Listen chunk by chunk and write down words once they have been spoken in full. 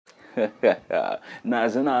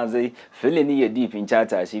Nazi, feeling you deep in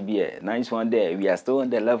chatter, CBA. Nice one there. We are still on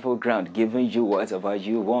the level ground, giving you whatever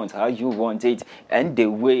you want, how you want it, and the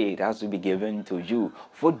way it has to be given to you.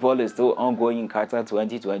 Football is still ongoing in Qatar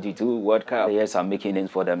 2022 World Cup. Players are making it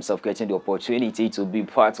for themselves, getting the opportunity to be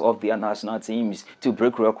part of their national teams, to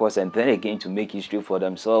break records, and then again to make history for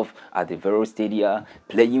themselves at the very stadium,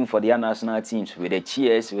 playing for their national teams with the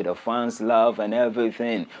cheers, with the fans' love, and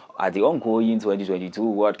everything. At the ongoing 2022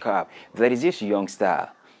 World Cup, there is this young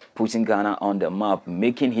star putting Ghana on the map,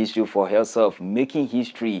 making history for herself, making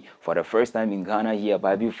history for the first time in Ghana here.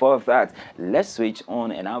 But before that, let's switch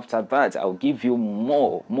on, and after that, I'll give you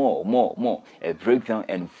more, a breakdown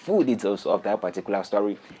and full details of that particular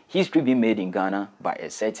story. History being made in Ghana by a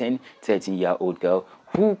certain 13-year-old girl.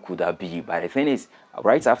 Who could that be? But the thing is,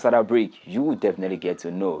 right after that break, you will definitely get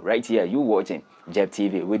to know. Right here, you watching Jeb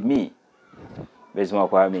TV with me. There's more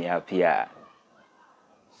Kwame up here.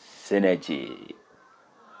 Synergy.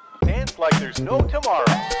 Dance like there's no tomorrow.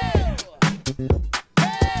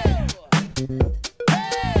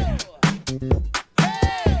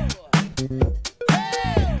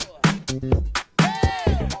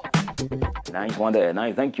 Nice one there.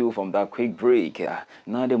 Nice. Thank you from that quick break.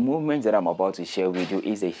 Now, the movement that I'm about to share with you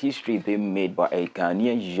is a history being made by a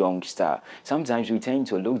Ghanaian youngster. Sometimes we tend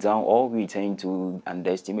to look down or we tend to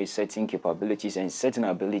underestimate certain capabilities and certain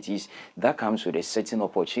abilities that comes with a certain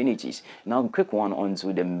opportunities. Now, quick one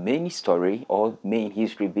onto the main story or main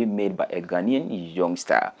history being made by a Ghanaian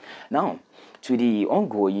youngster. Now, to the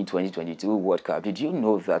ongoing 2022 World Cup, did you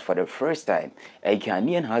know that for the first time, a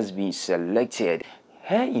Ghanaian has been selected?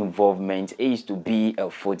 Her involvement is to be a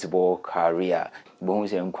football career.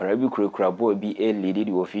 Bones and Kwarabi be a leading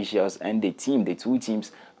the officials and the team, the two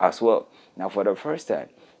teams as well. Now, for the first time,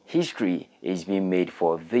 history is being made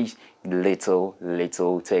for this little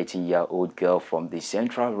 13-year-old girl from the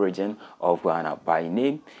central region of Ghana by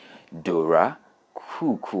name Dora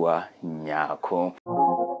Kukua Nyako.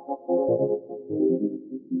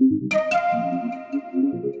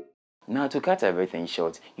 Now, to cut everything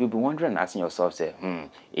short, you'll be wondering, asking yourself, say,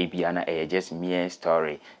 Abiana, just mere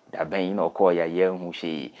story. That ben no call ya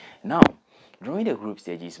ye. Now, during the group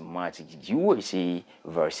stages match, USA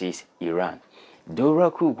versus Iran,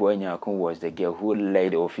 Dora Kukua Nyako was the girl who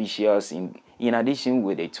led the officials in addition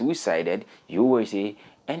with the two-sided USA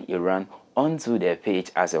and Iran onto their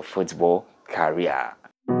pitch as a football career.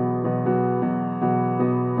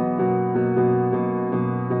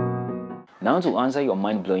 Now, to answer your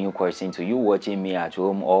mind-blowing question, to you watching me at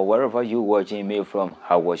home or wherever you're watching me from,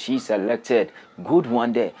 how was she selected? Good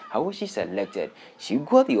one there. How was she selected? She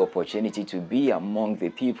got the opportunity to be among the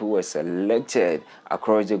people who were selected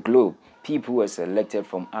across the globe. People who were selected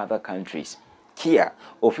from other countries. Kia,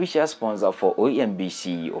 official sponsor for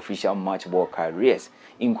OMBC, official match ball careers,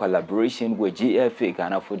 in collaboration with GFA,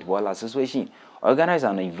 Ghana Football Association, organized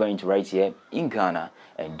an event right here in Ghana,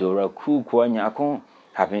 and Dora Kukua Nyako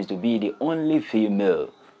happens to be the only female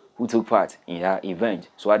who took part in that event.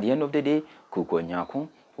 So at the end of the day, Kukua Nyako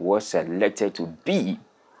was selected to be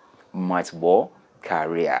match ball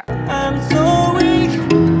career. I'm so weak,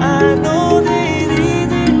 I know this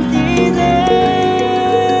isn't easy.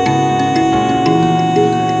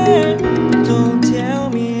 Don't tell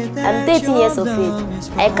me that. I'm 13 years of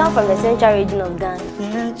age. I come from the central region of Ghana.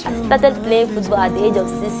 I started playing football at the age of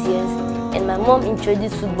 6 years, and my mom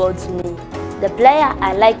introduced football to me. The player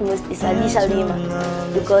I like most is Alicia Lima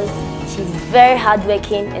because she's very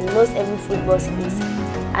hardworking and knows every football skills.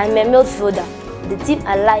 I'm a midfielder. The team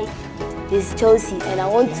I like is Chelsea, and I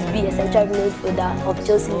want to be a central midfielder of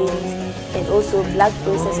Chelsea ladies and also Black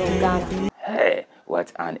Princess of Ghana. Hey,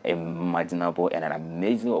 what an imaginable and an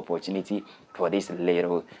amazing opportunity for this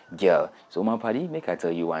little girl. So my buddy, make I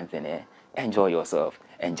tell you one thing, enjoy yourself.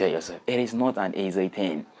 Enjoy yourself. It is not an easy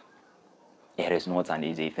thing. It is not an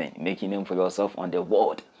easy thing, making name for yourself on the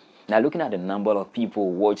world. Now, looking at the number of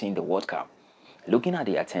people watching the World Cup, looking at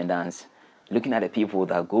the attendance, looking at the people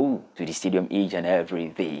that go to the stadium each and every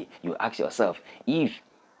day, you ask yourself, if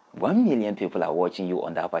 1 million people are watching you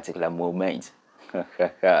on that particular moment,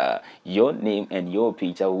 your name and your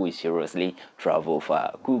picture will seriously travel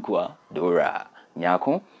far. Kukua Dora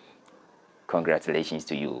Nyako, congratulations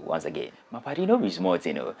to you once again. My party no be small,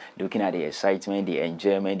 looking at the excitement, the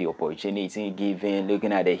enjoyment, the opportunity given,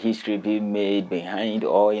 looking at the history being made behind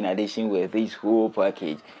or in addition with this whole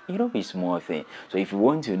package, it don't be small thing. So if you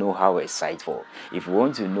want to know how exciting, if you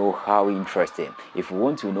want to know how interesting, if you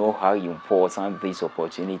want to know how important this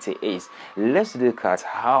opportunity is, let's look at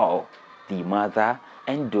how the mother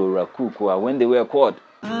and Dora Kukua, when they were caught,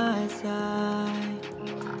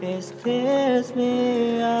 It stirs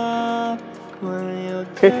me up I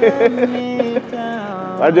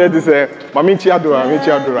just say, Mamichi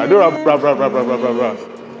Adora. Dora.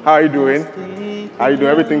 How are you doing? Are you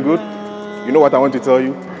doing everything good? You know what I want to tell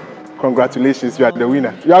you? Congratulations, you are the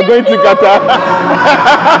winner. You are going to Qatar.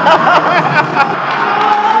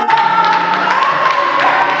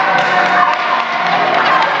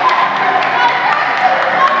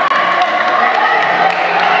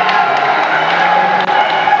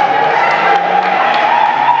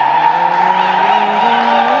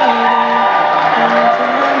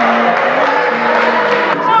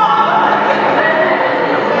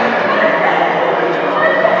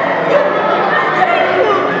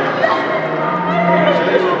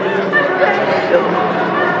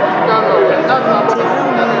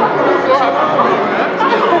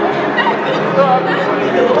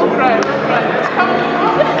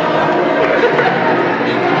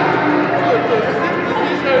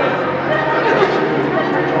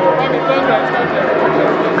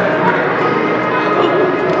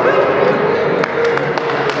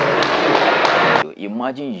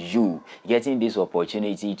 Imagine you getting this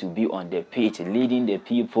opportunity to be on the pitch, leading the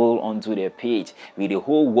people onto the pitch, with the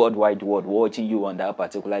whole wide world watching you on that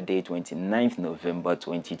particular day, 29th November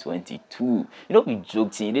 2022. You know, we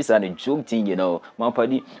joking. This is a joking, you know. My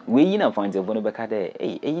party, we in a find a one back there.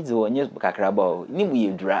 Hey, it's on your backrabo. Ni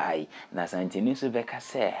dry. Na santini so back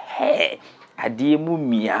say, hey, a dear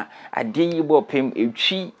mumia, a dear bopim, a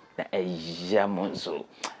tree, a jamonso.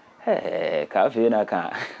 Hey, cafe na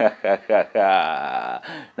can.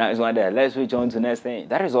 Now it's one there. Let's switch on to next thing.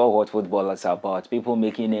 That is all what football is about. People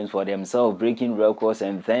making names for themselves, breaking records,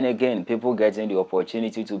 and then again, people getting the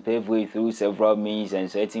opportunity to pave way through several means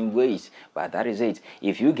and certain ways. But that is it.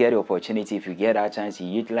 If you get the opportunity, if you get that chance, you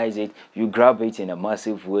utilize it, you grab it in a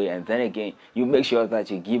massive way, and then again, you make sure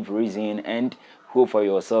that you give reason and hope for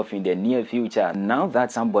yourself in the near future. Now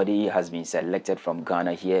that somebody has been selected from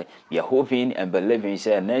Ghana here, we are hoping and believing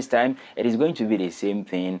next time it is going to be the same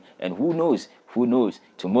thing. And who knows?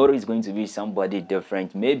 Tomorrow is going to be somebody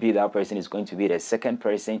different. Maybe that person is going to be the second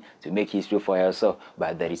person to make history for yourself.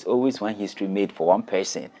 But there is always one history made for one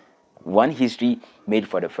person. One history made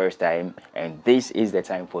for the first time, and this is the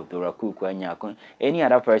time for Dora Kukua Nyakon. Any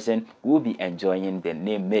other person will be enjoying the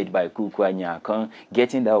name made by Kukua Nyakon,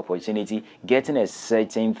 getting the opportunity, getting a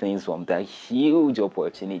certain things from that huge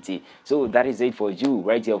opportunity. So that is it for you,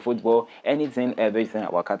 right here, football, anything, everything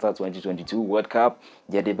about Qatar 2022 World Cup.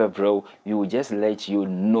 Jadeba bro, we will just let you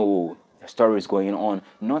know stories going on,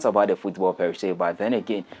 not about the football per se, but then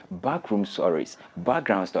again, backroom stories,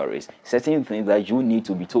 background stories, certain things that you need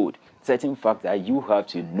to be told, certain facts that you have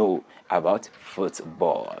to know about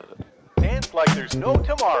football. Dance like there's no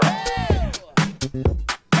tomorrow.